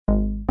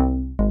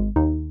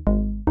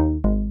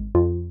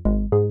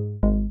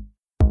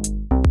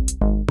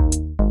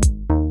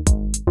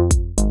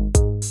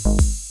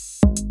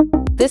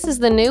This is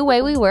the new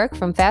way we work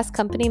from Fast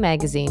Company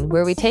magazine,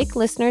 where we take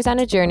listeners on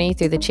a journey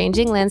through the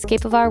changing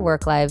landscape of our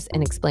work lives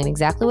and explain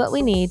exactly what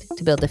we need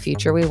to build the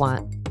future we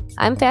want.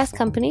 I'm Fast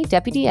Company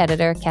Deputy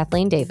Editor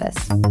Kathleen Davis.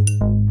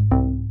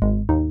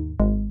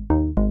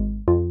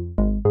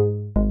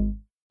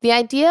 The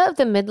idea of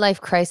the midlife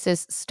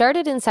crisis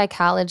started in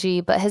psychology,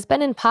 but has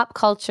been in pop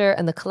culture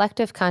and the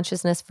collective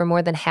consciousness for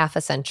more than half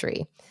a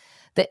century.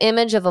 The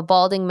image of a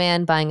balding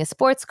man buying a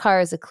sports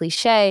car is a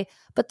cliche,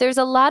 but there's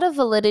a lot of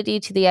validity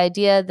to the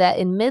idea that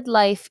in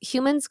midlife,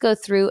 humans go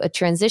through a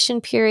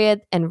transition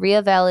period and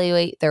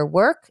reevaluate their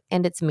work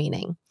and its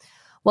meaning.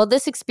 While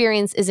this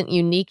experience isn't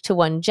unique to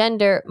one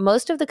gender,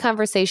 most of the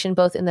conversation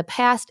both in the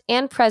past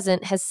and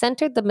present has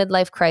centered the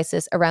midlife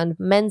crisis around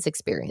men's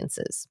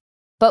experiences.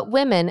 But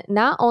women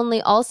not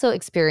only also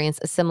experience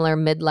a similar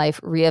midlife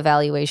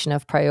reevaluation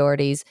of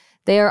priorities,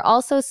 they are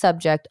also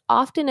subject,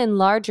 often in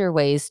larger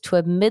ways, to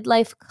a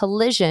midlife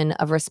collision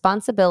of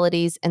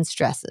responsibilities and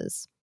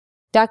stresses.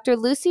 Dr.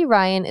 Lucy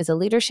Ryan is a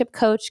leadership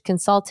coach,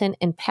 consultant,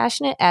 and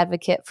passionate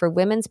advocate for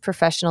women's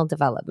professional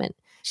development.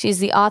 She's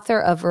the author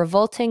of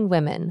Revolting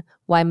Women: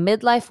 Why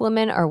Midlife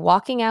Women Are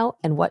Walking Out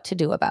and What to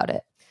Do About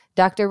It.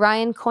 Dr.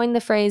 Ryan coined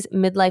the phrase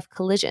midlife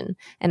collision,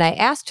 and I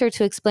asked her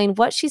to explain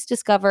what she's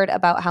discovered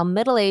about how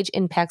middle age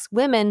impacts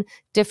women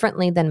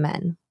differently than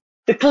men.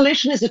 The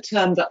collision is a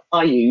term that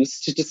I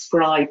use to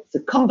describe the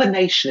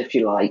combination, if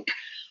you like,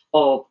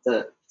 of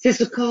the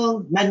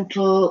physical,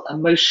 mental,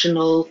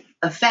 emotional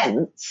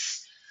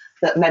events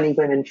that many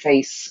women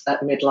face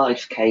at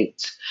midlife,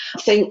 Kate.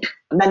 Think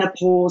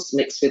menopause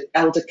mixed with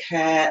elder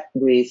care,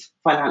 with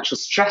financial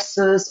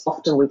stressors,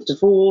 often with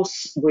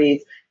divorce,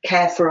 with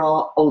care for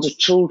our older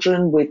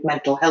children, with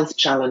mental health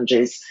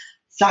challenges.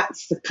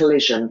 That's the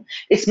collision.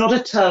 It's not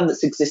a term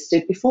that's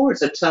existed before.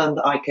 It's a term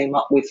that I came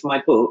up with for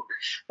my book,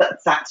 but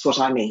that's what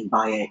I mean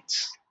by it.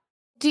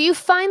 Do you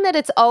find that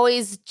it's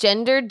always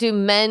gendered? Do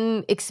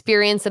men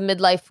experience a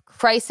midlife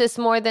crisis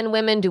more than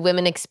women? Do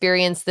women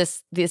experience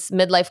this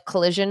midlife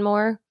collision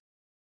more?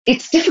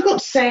 It's difficult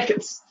to say if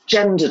it's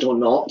gendered or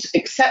not,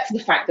 except for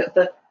the fact that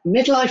the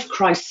midlife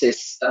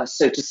crisis,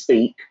 so to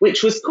speak,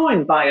 which was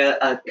coined by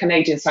a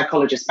Canadian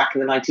psychologist back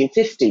in the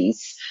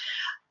 1950s,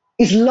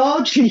 is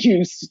largely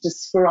used to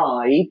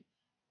describe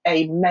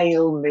a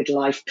male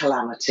midlife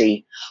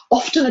calamity,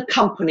 often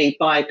accompanied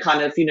by a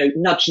kind of,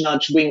 nudge,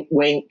 nudge, wink,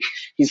 wink.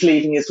 He's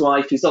leaving his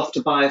wife, he's off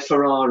to buy a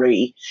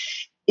Ferrari.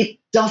 It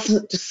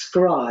doesn't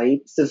describe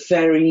the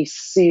very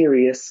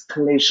serious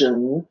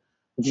collision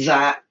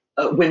that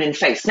women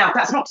face. Now,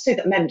 that's not to say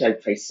that men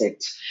don't face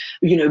it.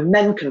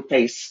 Men can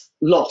face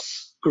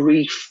loss,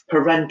 grief,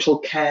 parental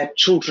care,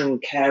 children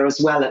care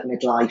as well at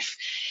midlife.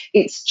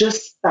 It's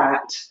just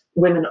that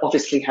women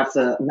obviously have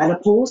the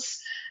menopause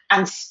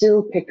and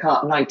still pick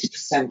up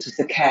 90% of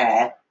the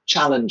care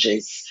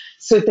challenges.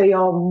 So they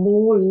are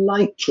more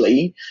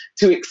likely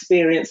to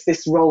experience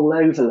this role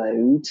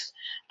overload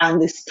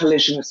and this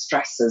collision of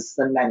stresses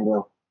than men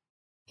will.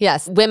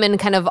 Yes, women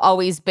kind of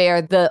always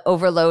bear the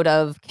overload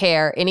of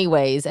care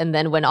anyways. And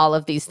then when all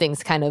of these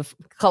things kind of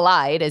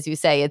collide, as you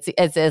say,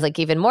 it's like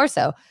even more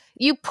so.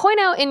 You point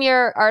out in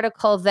your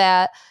article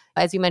that,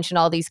 as you mentioned,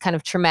 all these kind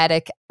of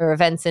traumatic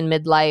events in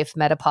midlife,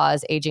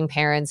 menopause, aging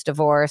parents,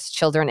 divorce,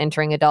 children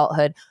entering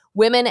adulthood,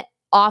 women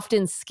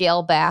often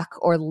scale back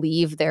or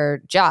leave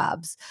their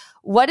jobs.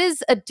 What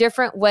is a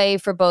different way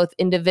for both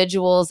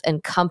individuals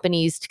and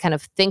companies to kind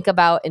of think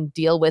about and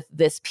deal with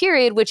this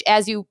period, which,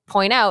 as you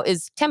point out,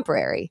 is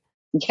temporary?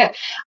 Yeah,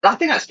 I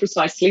think that's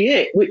precisely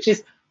it, which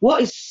is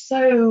what is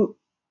so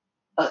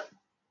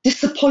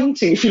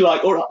disappointing, if you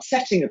like, or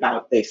upsetting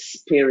about this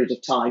period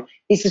of time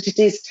is that it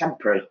is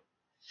temporary.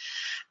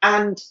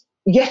 And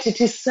yet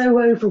it is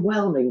so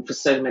overwhelming for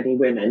so many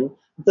women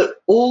that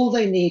all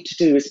they need to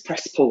do is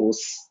press pause.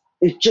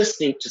 They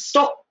just need to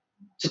stop,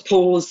 to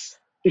pause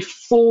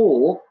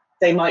before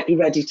they might be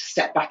ready to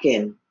step back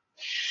in.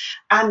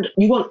 And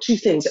you want two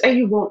things. A,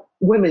 you want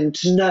women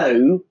to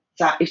know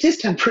that it is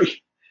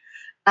temporary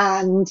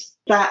and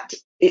that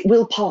it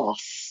will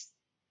pass.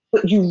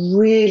 But you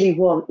really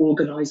want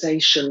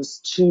organisations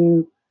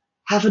to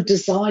have a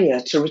desire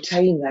to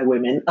retain their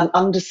women and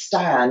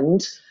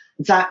understand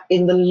that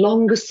in the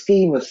longer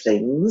scheme of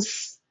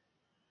things,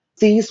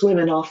 these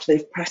women, after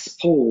they've pressed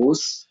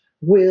pause,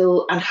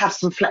 will, and have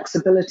some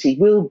flexibility,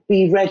 will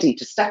be ready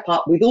to step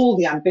up with all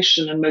the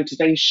ambition and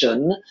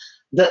motivation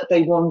that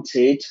they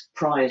wanted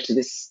prior to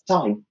this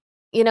time.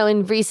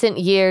 In recent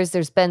years,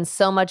 there's been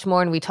so much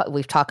more, and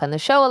we've talked on the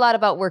show a lot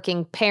about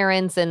working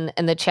parents and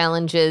the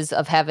challenges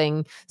of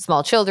having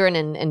small children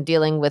and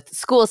dealing with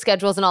school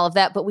schedules and all of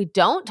that. But we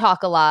don't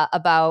talk a lot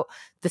about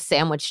the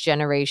sandwich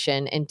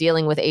generation and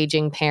dealing with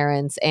aging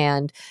parents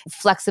and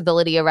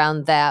flexibility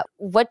around that.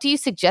 What do you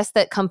suggest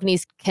that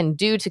companies can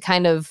do to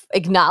kind of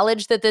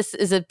acknowledge that this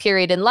is a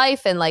period in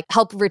life and like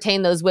help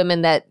retain those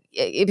women that,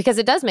 because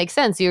it does make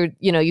sense.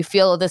 You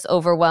feel this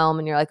overwhelm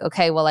and you're like,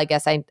 okay, well, I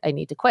guess I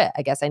need to quit.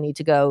 I guess I need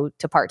to go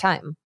to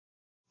part-time.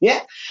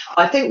 Yeah,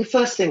 I think the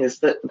first thing is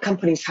that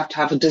companies have to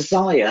have a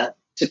desire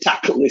to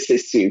tackle this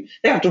issue.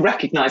 They have to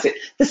recognize it.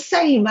 The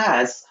same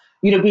as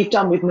we've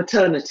done with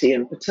maternity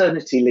and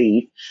paternity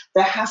leave,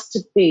 there has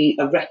to be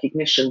a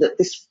recognition that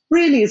this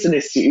really is an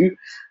issue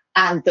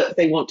and that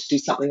they want to do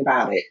something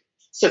about it.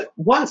 So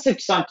once they've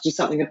decided to do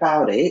something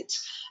about it,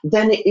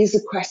 then it is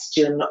a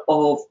question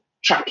of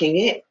tracking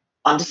it,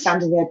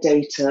 understanding their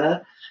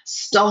data,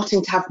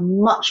 starting to have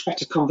much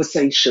better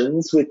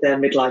conversations with their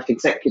midlife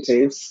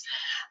executives,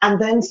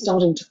 and then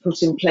starting to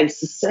put in place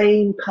the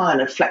same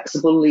kind of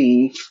flexible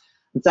leave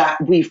that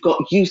we've got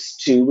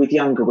used to with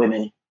younger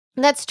women.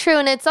 That's true.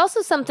 And it's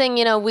also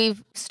something,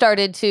 we've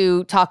started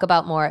to talk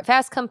about more at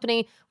Fast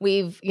Company.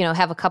 We've,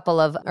 have a couple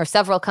of or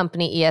several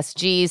company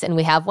ESGs, and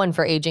we have one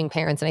for aging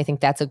parents. And I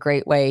think that's a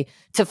great way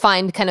to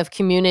find kind of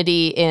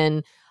community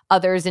in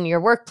others in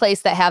your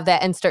workplace that have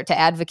that and start to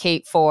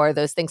advocate for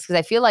those things. Because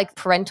I feel like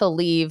parental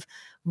leave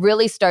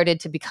really started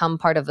to become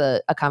part of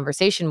a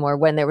conversation more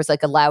when there was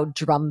like a loud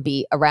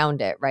drumbeat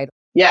around it, right?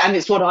 Yeah, and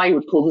it's what I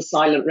would call the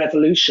silent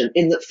revolution,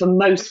 in that for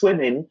most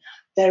women,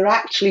 they're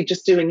actually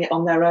just doing it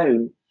on their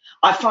own.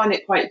 I find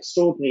it quite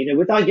extraordinary,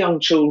 with our young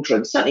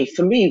children. Certainly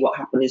for me, what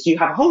happened is you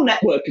have a whole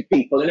network of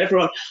people and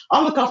everyone,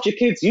 I'll look after your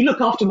kids, you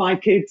look after my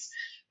kids.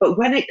 But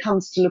when it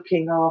comes to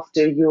looking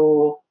after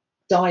your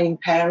dying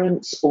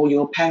parents or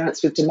your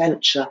parents with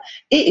dementia,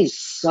 it is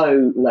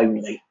so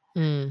lonely.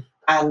 Mm.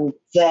 And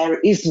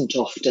there isn't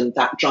often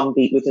that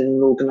drumbeat within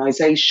an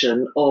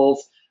organisation of,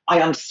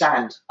 I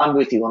understand, I'm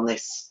with you on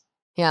this.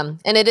 Yeah.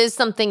 And it is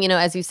something,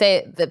 as you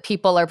say, that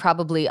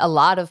a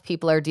lot of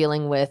people are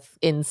dealing with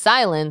in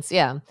silence.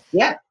 Yeah.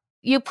 Yeah.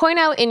 You point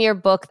out in your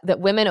book that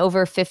women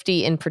over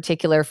 50 in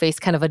particular face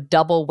kind of a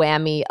double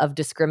whammy of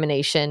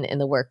discrimination in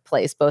the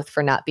workplace, both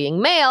for not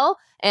being male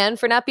and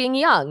for not being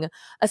young.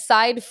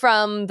 Aside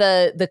from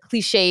the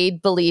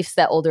cliched beliefs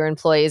that older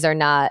employees are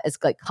not as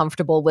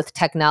comfortable with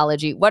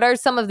technology, what are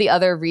some of the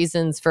other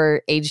reasons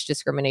for age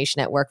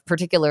discrimination at work,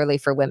 particularly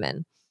for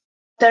women?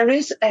 There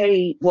is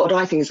what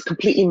I think is a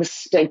completely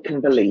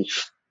mistaken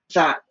belief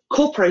that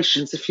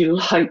corporations, if you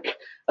like,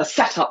 are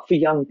set up for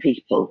young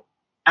people.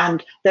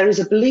 And there is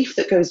a belief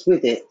that goes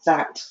with it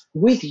that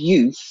with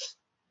youth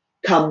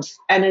comes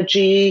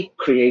energy,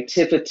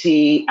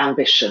 creativity,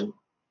 ambition.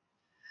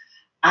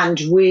 And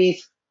with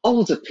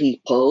older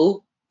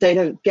people, they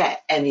don't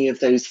get any of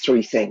those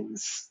three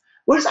things.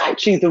 Whereas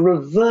actually the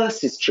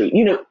reverse is true.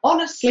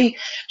 Honestly,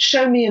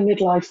 show me a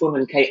midlife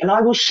woman, Kate, and I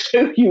will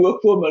show you a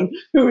woman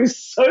who is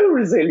so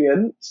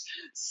resilient,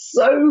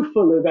 so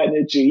full of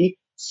energy,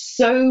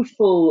 so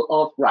full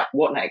of, right,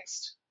 what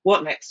next?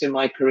 What next in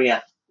my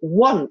career?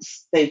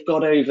 Once they've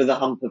got over the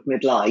hump of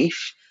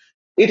midlife,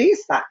 it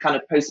is that kind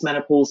of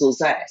postmenopausal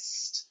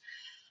zest.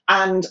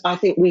 And I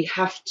think we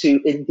have to,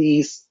 in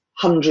these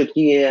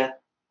 100-year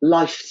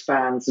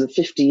lifespans and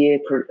 50-year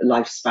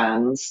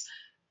lifespans,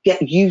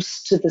 get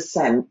used to the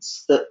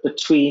sense that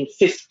between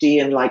 50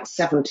 and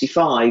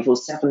 75 or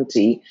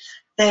 70,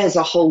 there's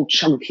a whole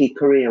chunky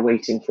career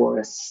waiting for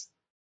us.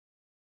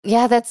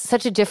 Yeah, that's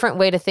such a different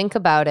way to think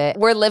about it.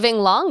 We're living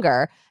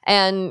longer.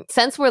 And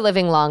since we're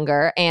living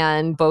longer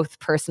and both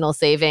personal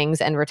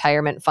savings and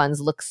retirement funds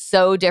look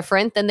so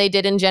different than they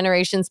did in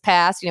generations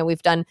past,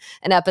 we've done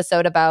an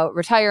episode about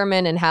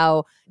retirement and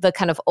how the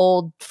kind of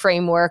old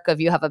framework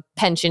of you have a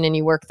pension and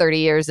you work 30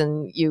 years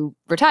and you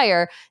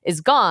retire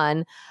is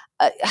gone.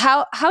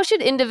 How should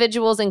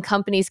individuals and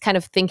companies kind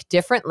of think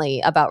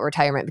differently about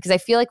retirement? Because I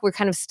feel like we're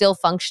kind of still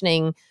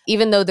functioning,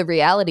 even though the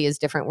reality is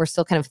different, we're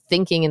still kind of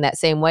thinking in that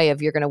same way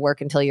of you're going to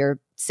work until you're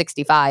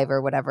 65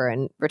 or whatever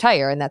and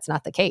retire. And that's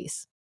not the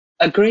case.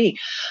 Agree.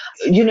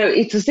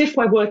 It's as if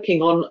we're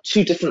working on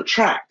two different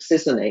tracks,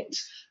 isn't it?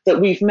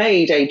 That we've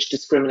made age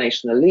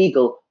discrimination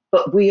illegal,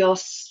 but we are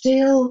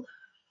still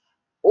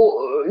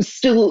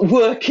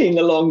working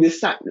along this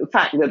fact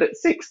that at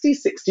 60,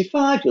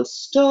 65, you'll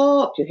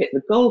stop, you'll hit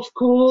the golf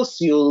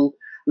course, you'll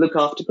look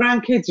after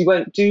grandkids, you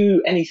won't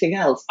do anything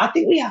else. I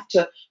think we have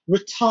to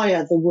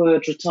retire the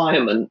word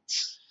retirement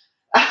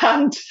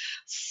and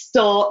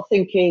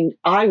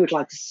I would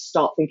like to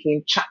start thinking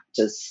in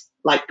chapters,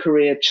 like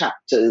career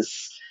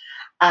chapters,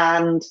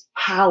 and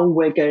how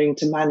we're going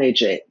to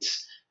manage it.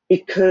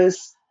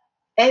 Because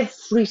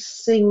every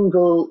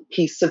single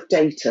piece of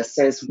data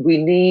says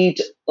we need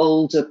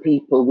older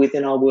people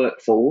within our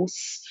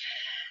workforce,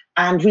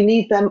 and we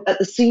need them at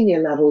the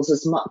senior levels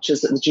as much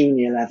as at the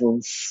junior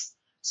levels.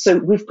 So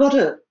we've got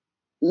to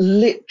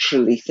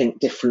literally think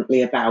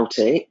differently about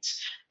it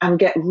and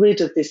get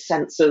rid of this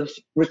sense of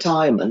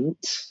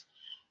retirement,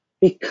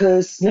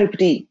 because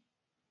nobody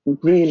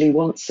really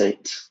wants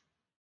it.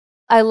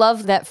 I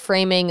love that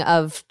framing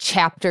of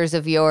chapters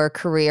of your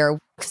career.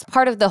 Because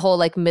part of the whole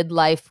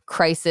midlife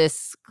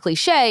crisis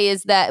cliche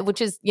is that,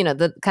 which is,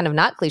 the kind of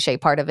not cliche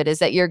part of it, is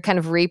that you're kind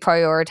of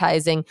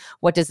reprioritizing,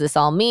 what does this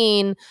all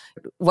mean?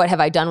 What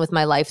have I done with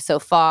my life so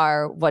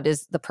far? What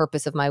is the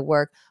purpose of my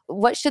work?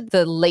 What should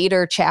the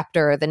later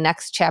chapter, the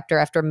next chapter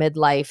after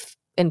midlife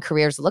in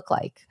careers look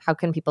like? How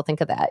can people think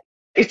of that?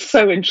 It's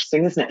so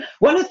interesting, isn't it?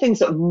 One of the things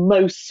that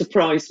most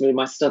surprised me in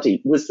my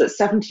study was that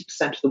 70%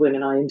 of the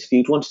women I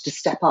interviewed wanted to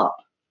step up.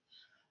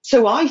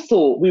 So I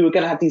thought we were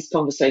going to have these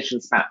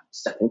conversations about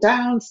stepping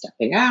down,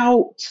 stepping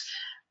out.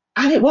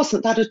 And it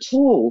wasn't that at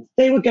all.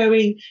 They were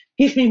going,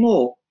 give me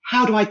more.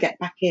 How do I get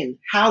back in?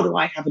 How do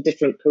I have a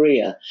different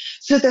career?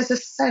 So there's a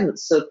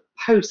sense of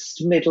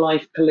post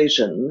midlife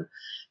collision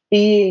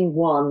being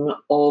one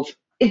of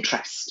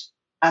interest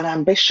and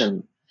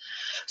ambition.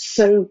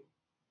 So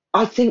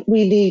I think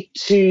we need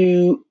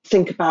to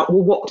think about,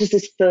 well, what does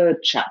this third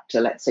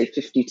chapter, let's say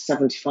 50 to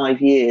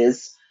 75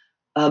 years,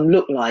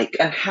 look like?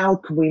 And how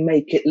can we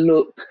make it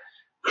look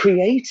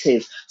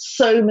creative?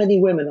 So many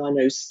women I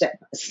know step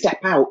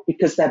out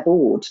because they're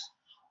bored.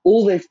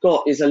 All they've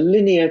got is a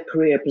linear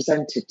career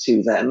presented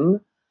to them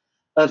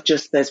of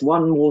just there's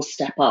one more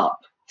step up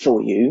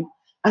for you.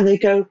 And they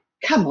go,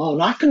 come on,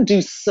 I can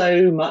do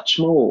so much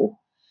more.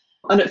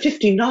 And at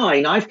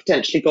 59, I've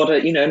potentially got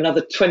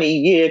another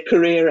 20-year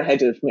career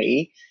ahead of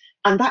me.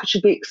 And that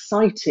should be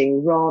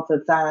exciting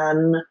rather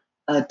than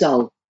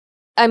dull.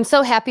 I'm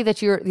so happy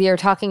that you're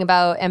talking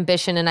about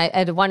ambition, and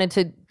I wanted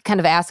to kind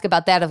of ask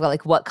about that, of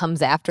like what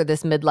comes after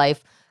this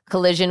midlife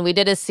collision. We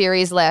did a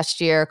series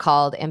last year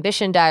called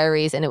Ambition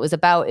Diaries, and it was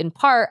about, in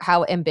part,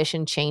 how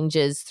ambition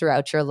changes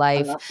throughout your I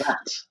life love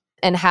that.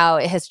 and how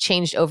it has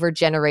changed over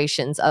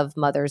generations of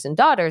mothers and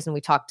daughters. And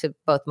we talked to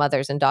both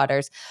mothers and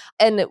daughters.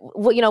 And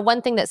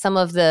one thing that some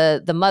of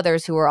the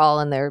mothers who were all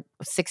in their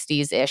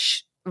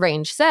 60s-ish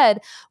range said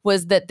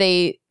was that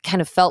they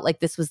kind of felt like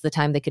this was the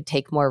time they could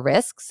take more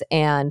risks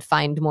and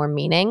find more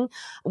meaning.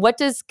 What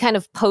does kind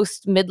of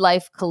post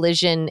midlife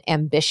collision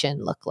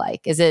ambition look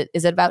like? Is it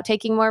about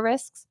taking more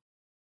risks?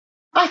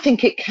 I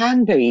think it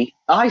can be.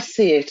 I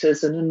see it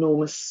as an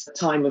enormous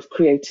time of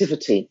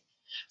creativity.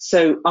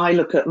 So I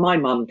look at my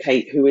mum,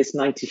 Kate, who is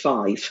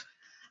 95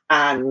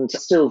 and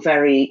still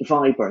very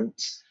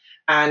vibrant.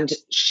 And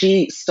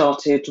she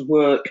started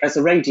work as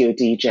a radio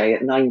DJ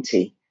at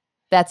 90.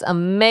 That's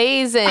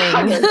amazing.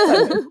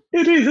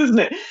 It is, isn't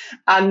it?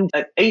 And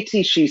at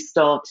 80, she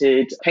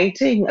started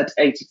painting. At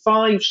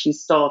 85, she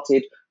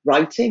started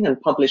writing and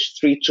published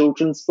 3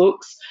 children's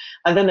books.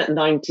 And then at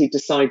 90,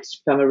 decided to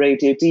become a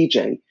radio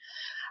DJ.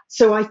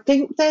 So I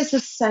think there's a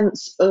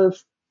sense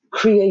of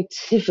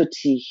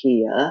creativity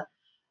here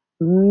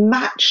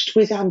matched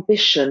with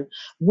ambition,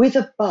 with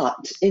a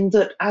but, in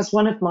that, as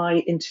one of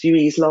my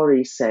interviewees,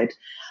 Laurie, said,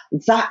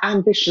 that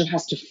ambition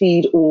has to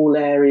feed all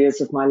areas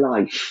of my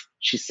life,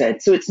 she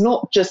said. So it's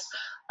not just,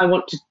 I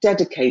want to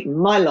dedicate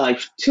my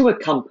life to a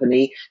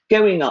company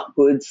going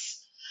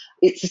upwards.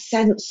 It's a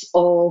sense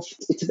of,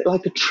 it's a bit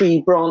like a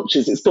tree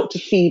branches. It's got to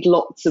feed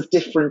lots of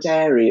different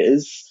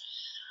areas,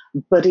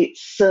 but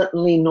it's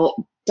certainly not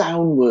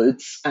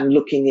downwards and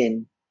looking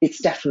in. It's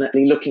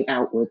definitely looking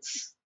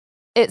outwards.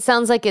 It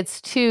sounds like it's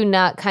too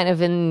not kind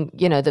of in,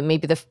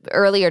 maybe the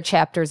earlier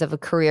chapters of a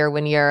career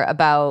when you're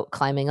about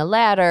climbing a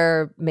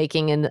ladder,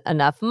 making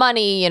enough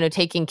money,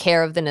 taking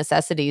care of the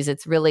necessities.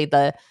 It's really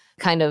the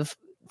kind of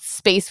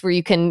space where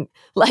you can,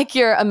 like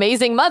your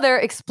amazing mother,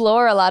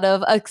 explore a lot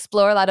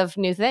of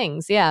new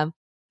things. Yeah.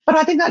 But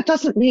I think that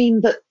doesn't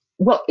mean that,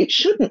 well, it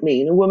shouldn't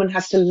mean a woman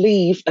has to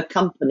leave a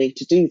company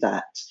to do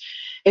that.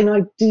 In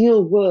an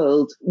ideal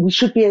world, we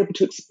should be able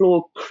to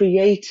explore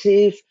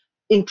creative,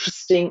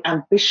 interesting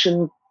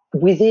ambition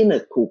within a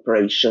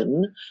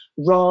corporation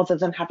rather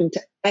than having to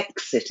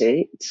exit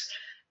it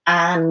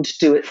and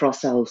do it for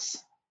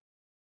ourselves.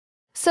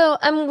 So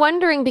I'm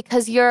wondering,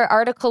 because your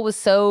article was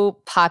so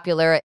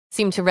popular, it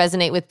seemed to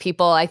resonate with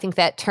people. I think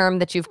that term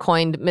that you've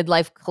coined,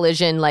 midlife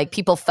collision, like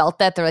people felt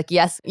that. They're like,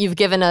 yes, you've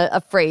given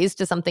a phrase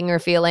to something you're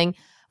feeling.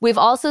 We've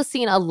also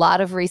seen a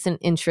lot of recent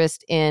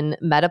interest in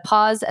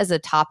menopause as a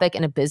topic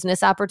and a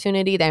business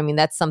opportunity. I mean,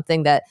 that's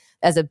something that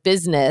as a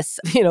business,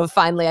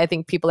 finally, I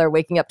think people are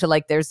waking up to,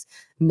 like, there's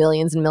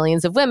millions and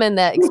millions of women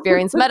that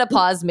experience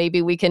menopause.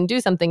 Maybe we can do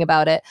something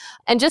about it.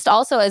 And just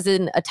also as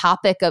in a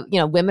topic of,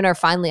 women are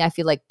finally, I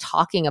feel like,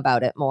 talking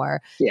about it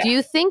more. Yeah. Do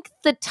you think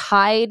the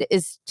tide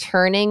is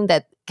turning,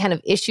 that kind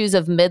of issues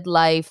of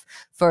midlife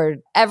for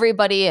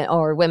everybody,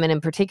 or women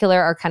in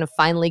particular, are kind of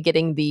finally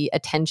getting the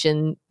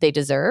attention they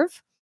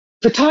deserve?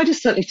 The tide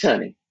is certainly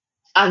turning,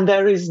 and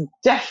there is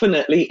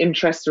definitely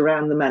interest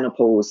around the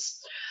menopause.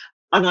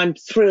 And I'm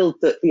thrilled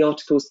that the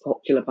article is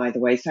popular, by the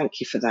way. Thank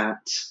you for that.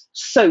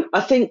 So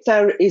I think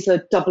there is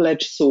a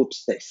double-edged sword to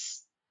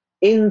this,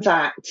 in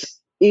that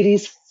it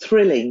is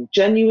thrilling,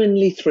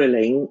 genuinely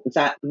thrilling,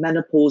 that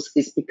menopause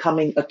is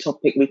becoming a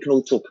topic we can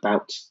all talk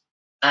about.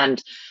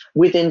 And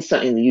within,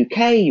 certainly in the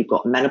UK, you've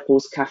got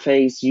menopause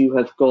cafes, you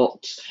have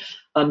got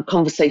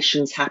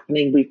conversations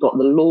happening, we've got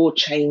the law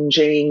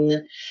changing,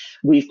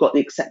 we've got the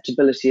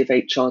acceptability of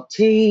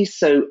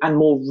HRT, and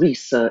more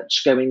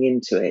research going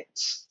into it.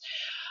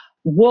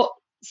 What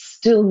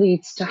still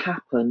needs to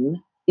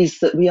happen is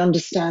that we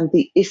understand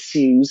the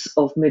issues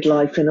of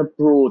midlife in a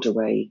broader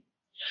way.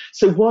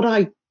 So what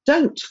I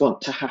don't want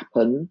to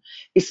happen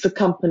is for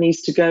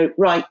companies to go,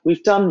 right,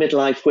 we've done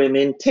midlife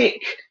women,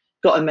 tick,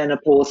 got a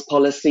menopause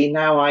policy,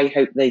 now I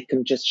hope they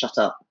can just shut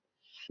up.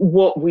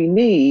 What we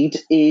need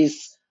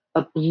is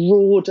a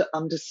broader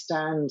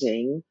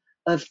understanding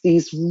of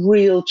these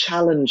real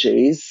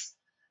challenges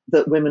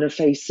that women are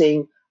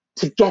facing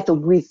together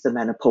with the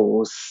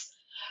menopause.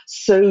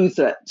 so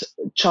that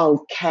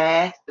child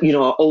care,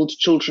 our old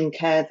children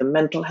care, the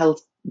mental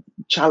health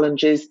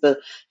challenges, the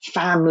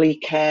family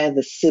care,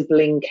 the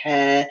sibling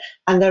care,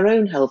 and their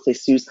own health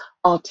issues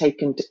are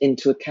taken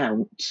into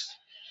account.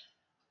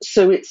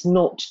 So it's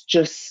not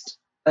just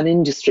an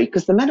industry,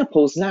 because the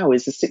menopause now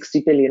is a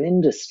 60 billion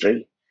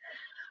industry.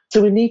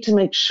 So we need to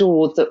make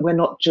sure that we're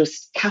not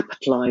just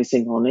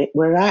capitalizing on it,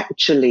 we're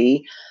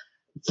actually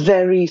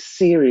very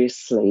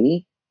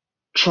seriously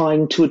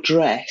trying to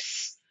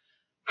address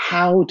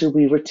how do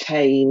we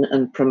retain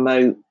and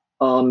promote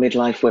our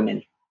midlife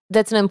women.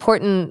 That's an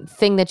important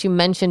thing that you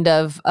mentioned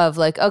of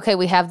like, okay,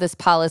 we have this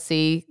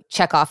policy,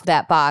 check off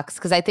that box.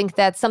 Because I think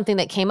that's something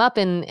that came up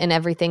in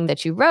everything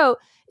that you wrote,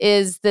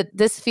 is that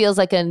this feels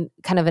like an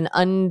kind of an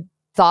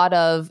unthought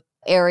of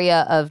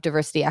area of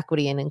diversity,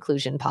 equity, and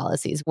inclusion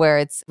policies, where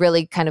it's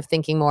really kind of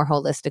thinking more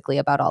holistically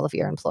about all of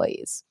your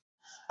employees.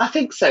 I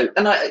think so.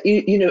 And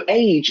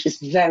age is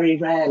very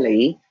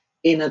rarely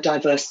in a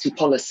diversity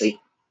policy.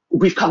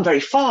 We've come very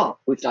far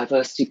with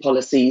diversity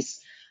policies,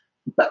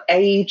 but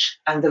age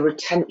and the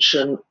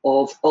retention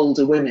of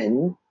older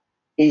women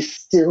is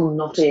still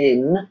not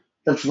in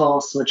the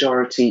vast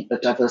majority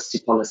of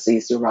diversity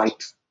policies. You're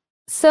right.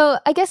 So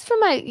I guess for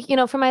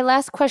my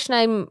last question,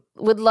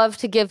 I would love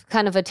to give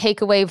kind of a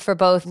takeaway for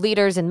both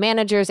leaders and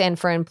managers and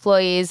for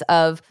employees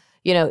of,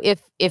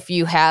 if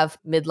you have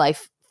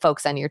midlife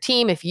folks on your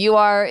team, if you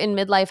are in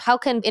midlife, how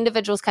can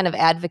individuals kind of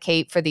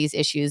advocate for these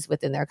issues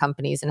within their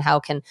companies, and how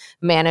can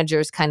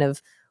managers kind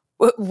of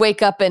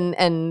wake up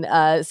and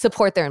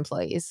support their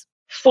employees?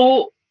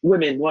 For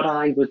women, what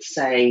I would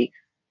say,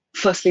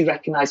 firstly,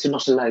 recognize you're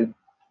not alone.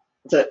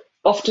 That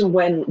often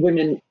when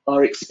women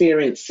are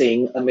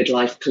experiencing a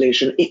midlife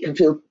collision, it can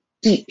feel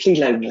deeply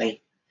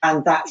lonely.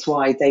 And that's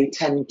why they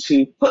tend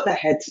to put their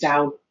heads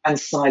down and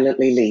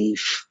silently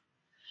leave.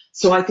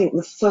 So I think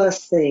the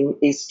first thing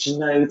is to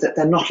know that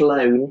they're not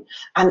alone.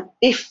 And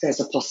if there's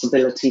a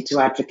possibility to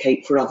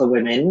advocate for other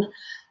women,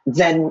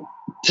 then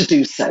to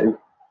do so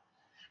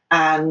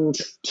and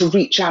to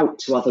reach out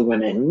to other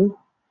women.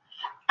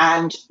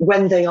 And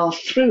when they are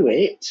through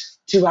it,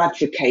 to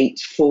advocate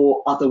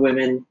for other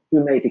women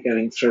who may be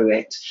going through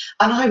it.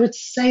 And I would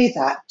say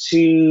that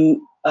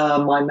to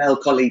my male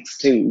colleagues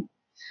too,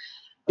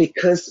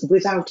 because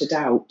without a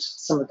doubt,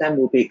 some of them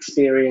will be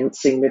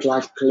experiencing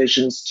midlife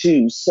collisions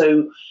too.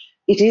 So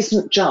it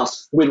isn't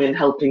just women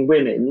helping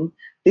women.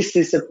 This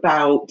is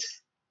about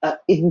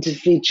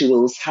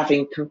individuals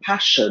having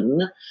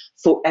compassion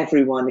for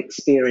everyone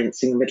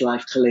experiencing a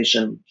midlife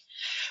collision.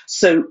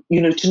 So,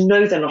 to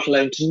know they're not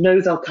alone, to know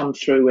they'll come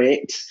through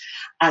it,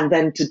 and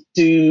then to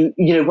do,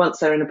 once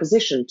they're in a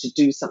position to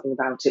do something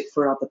about it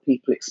for other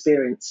people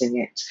experiencing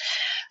it.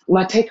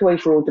 My takeaway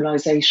for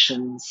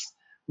organisations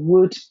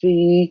would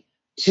be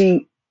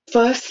to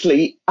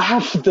firstly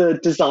have the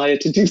desire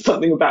to do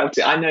something about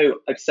it. I know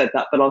I've said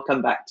that, but I'll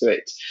come back to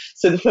it.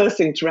 So the first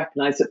thing, to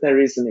recognise that there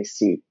is an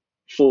issue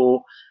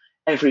for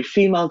every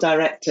female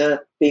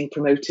director being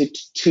promoted,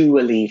 two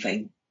are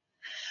leaving.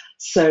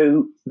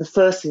 So the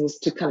first thing is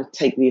to kind of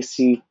take the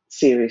issue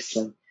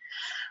seriously.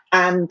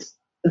 And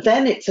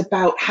then it's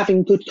about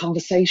having good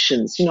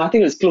conversations. I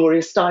think it was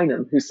Gloria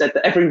Steinem who said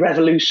that every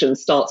revolution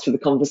starts with a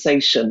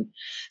conversation.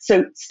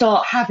 So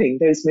start having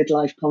those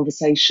midlife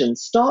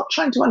conversations. Start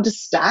trying to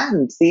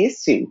understand the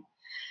issue.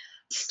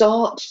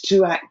 Start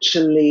to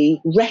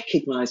actually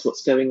recognize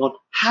what's going on.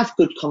 Have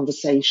good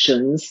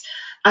conversations.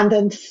 And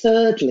then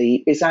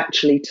thirdly is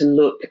actually to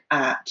look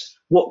at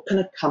what can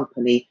a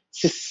company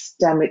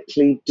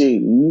systemically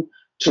do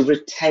to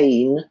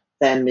retain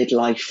their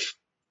midlife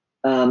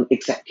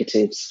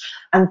executives.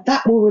 And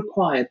that will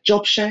require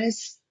job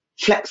shares,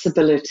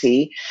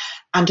 flexibility,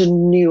 and a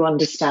new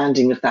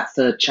understanding of that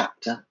third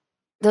chapter.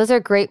 Those are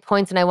great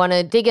points. And I want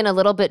to dig in a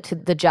little bit to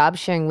the job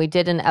sharing. We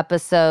did an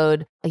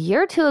episode a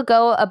year or two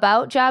ago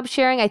about job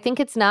sharing. I think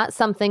it's not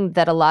something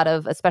that a lot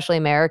of, especially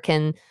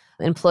American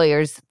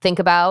employers, think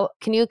about.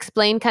 Can you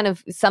explain kind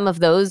of some of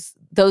those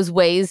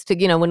ways to,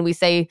 when we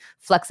say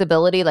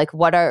flexibility, like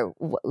what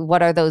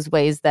are those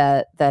ways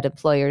that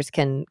employers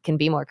can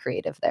be more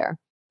creative there?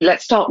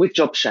 Let's start with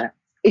job share.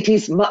 It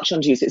is much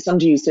underused. It's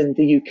underused in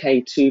the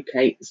UK too,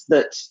 Kate,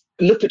 that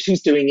look at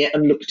who's doing it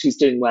and look at who's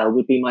doing well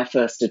would be my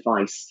first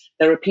advice.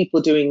 There are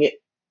people doing it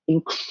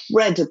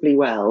incredibly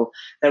well.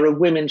 There are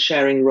women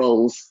sharing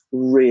roles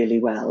really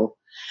well.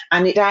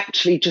 And it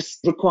actually just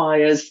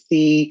requires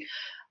the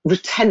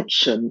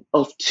retention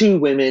of two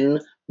women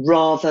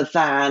rather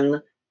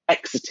than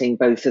exiting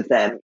both of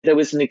them. There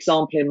was an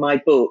example in my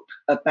book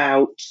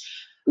about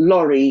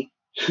Laurie,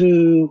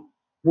 who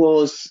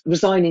was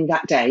resigning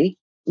that day,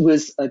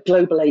 was a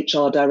global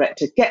HR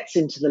director, gets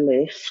into the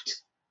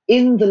lift.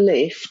 In the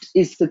lift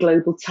is the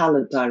global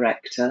talent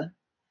director,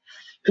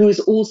 who is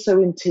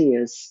also in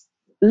tears.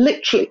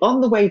 Literally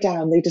on the way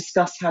down, they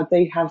discuss how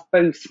they have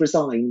both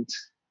resigned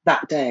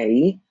that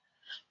day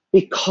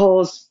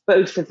because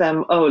both of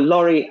them,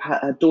 Laurie,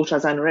 her daughter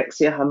has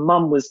anorexia, her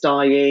mum was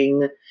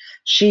dying,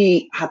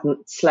 she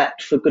hadn't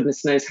slept for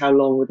goodness knows how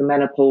long with the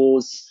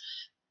menopause,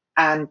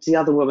 and the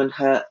other woman,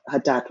 her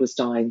dad was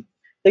dying.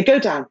 They go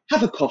down,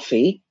 have a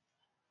coffee.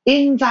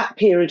 In that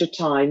period of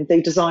time,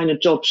 they design a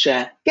job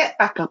share, get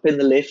back up in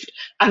the lift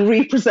and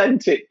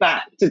represent it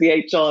back to the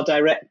HR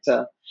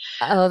director.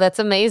 Oh, that's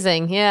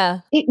amazing. Yeah.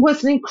 It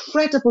was an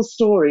incredible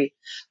story.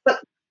 But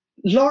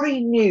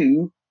Laurie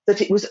knew that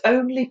it was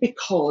only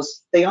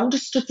because they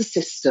understood the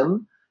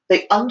system,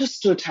 they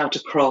understood how to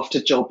craft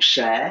a job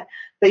share,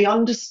 they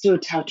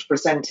understood how to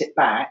present it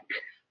back,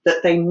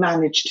 that they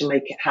managed to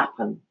make it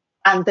happen.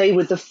 And they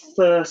were the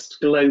first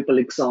global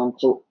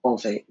example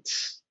of it.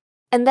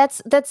 And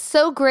that's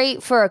so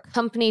great for a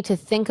company to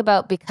think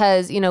about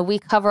because, we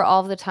cover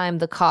all the time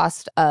the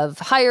cost of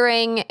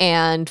hiring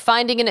and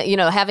finding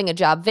having a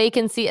job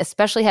vacancy,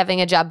 especially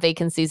having a job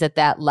vacancies at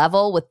that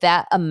level with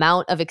that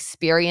amount of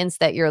experience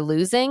that you're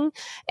losing.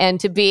 And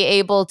to be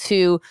able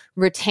to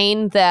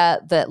retain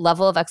that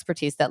level of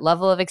expertise, that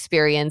level of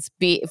experience,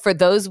 for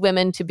those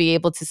women to be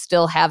able to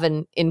still have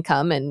an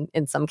income and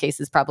in some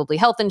cases probably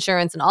health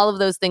insurance and all of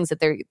those things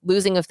that they're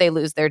losing if they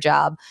lose their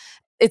job.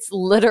 It's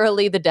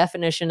literally the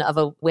definition of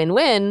a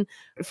win-win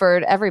for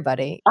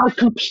everybody. I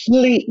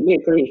completely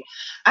agree.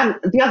 And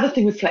the other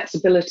thing with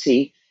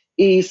flexibility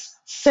is,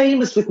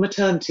 same as with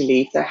maternity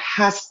leave, there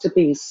has to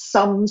be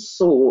some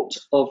sort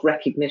of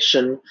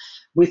recognition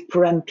with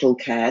parental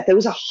care. There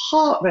was a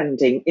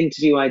heartrending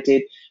interview I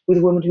did with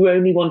a woman who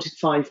only wanted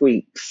 5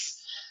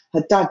 weeks.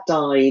 Her dad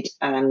died,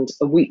 and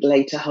a week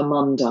later, her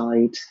mum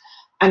died.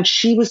 And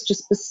she was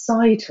just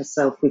beside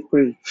herself with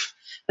grief.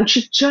 And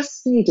she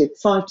just needed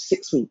 5 to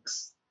 6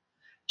 weeks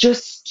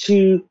just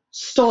to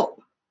stop,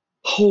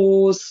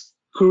 pause,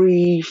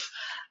 grieve.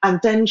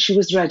 And then she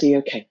was ready.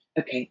 Okay,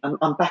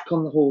 I'm back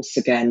on the horse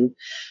again,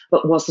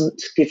 but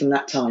wasn't given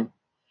that time.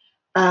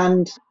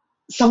 And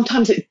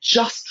sometimes it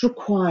just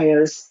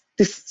requires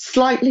this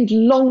slightly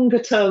longer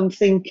term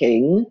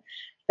thinking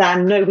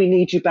than, no, we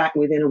need you back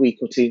within a week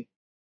or two.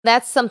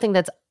 That's something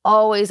that's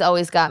always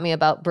got me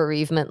about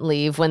bereavement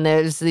leave, when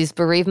there's these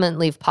bereavement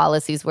leave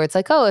policies where it's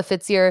like, oh, if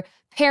it's your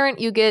parent,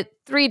 you get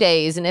 3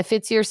 days. And if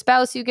it's your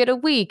spouse, you get a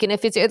week. And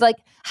if it's like,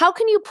 how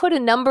can you put a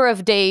number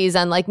of days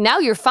on, like, now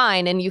you're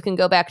fine and you can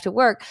go back to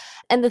work?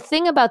 And the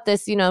thing about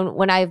this,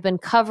 when I've been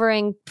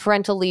covering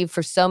parental leave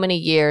for so many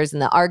years,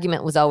 and the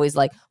argument was always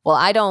like,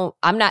 well,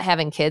 I'm not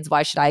having kids.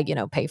 Why should I,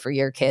 pay for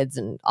your kids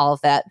and all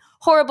of that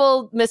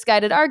horrible,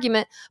 misguided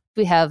argument.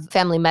 We have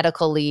family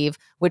medical leave,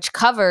 which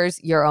covers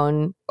your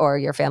own or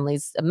your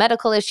family's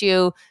medical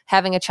issue,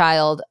 having a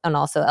child, and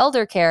also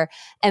elder care.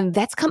 And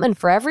that's coming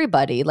for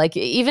everybody. Like,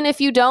 even if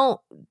you don't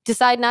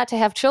decide not to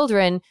have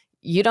children,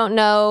 you don't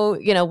know,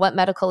 what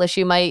medical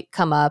issue might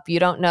come up. You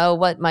don't know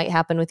what might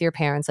happen with your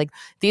parents. Like,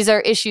 these are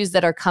issues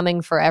that are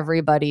coming for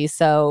everybody.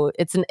 So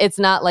it's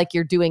not like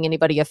you're doing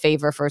anybody a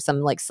favor for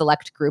some like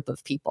select group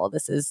of people.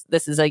 This is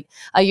a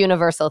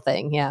universal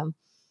thing. Yeah.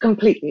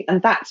 Completely.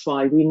 And that's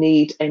why we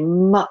need a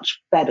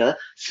much better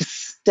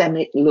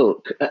systemic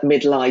look at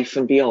midlife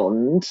and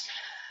beyond,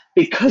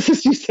 because,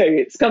 as you say,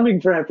 it's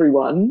coming for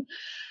everyone.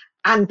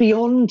 And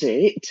beyond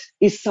it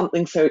is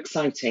something so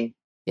exciting.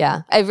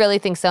 Yeah, I really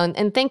think so.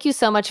 And thank you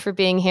so much for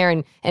being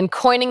here and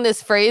coining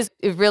this phrase.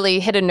 It really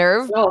hit a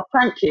nerve. Oh,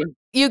 thank you.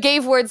 You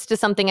gave words to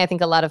something I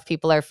think a lot of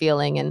people are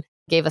feeling and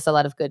gave us a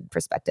lot of good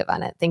perspective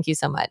on it. Thank you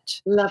so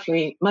much.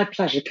 Lovely. My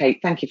pleasure, Kate.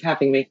 Thank you for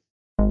having me.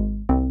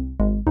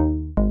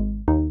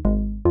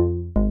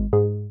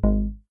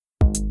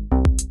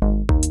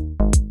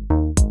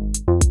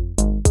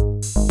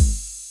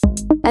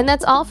 And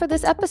that's all for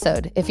this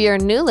episode. If you're a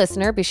new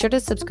listener, be sure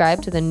to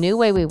subscribe to The New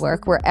Way We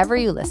Work wherever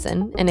you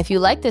listen. And if you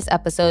like this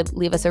episode,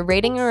 leave us a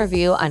rating and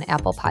review on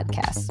Apple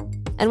Podcasts.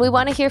 And we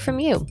want to hear from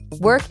you.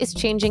 Work is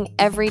changing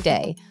every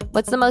day.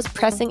 What's the most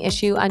pressing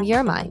issue on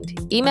your mind?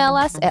 Email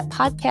us at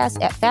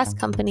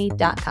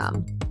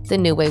podcast@fastcompany.com. The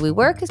New Way We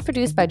Work is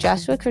produced by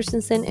Joshua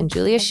Christensen and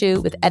Julia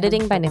Shu with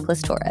editing by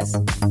Nicholas Torres.